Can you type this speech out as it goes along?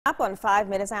Up on 5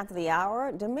 minutes after the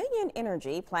hour, Dominion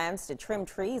Energy plans to trim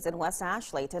trees in West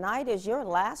Ashley. Tonight is your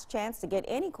last chance to get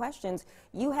any questions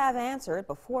you have answered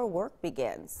before work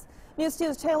begins. News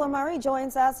 2's Taylor Murray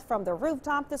joins us from the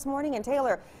rooftop this morning. And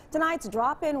Taylor, tonight's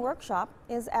drop-in workshop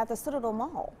is at the Citadel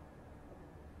Mall.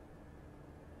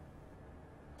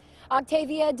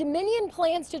 Octavia, Dominion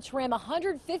plans to trim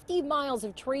 150 miles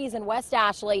of trees in West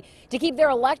Ashley to keep their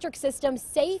electric system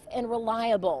safe and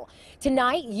reliable.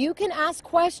 Tonight, you can ask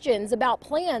questions about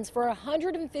plans for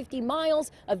 150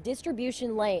 miles of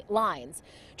distribution lines.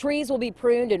 Trees will be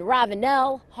pruned in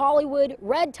Ravenel, Hollywood,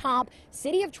 Red Top,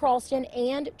 City of Charleston,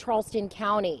 and Charleston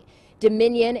County.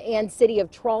 Dominion and City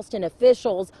of Charleston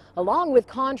officials, along with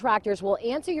contractors, will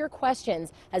answer your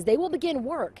questions as they will begin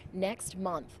work next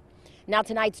month. Now,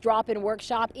 tonight's drop-in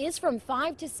workshop is from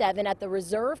 5 to 7 at the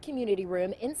Reserve Community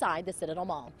Room inside the Citadel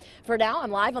Mall. For now,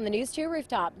 I'm live on the News 2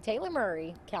 rooftop. Taylor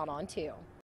Murray, count on 2.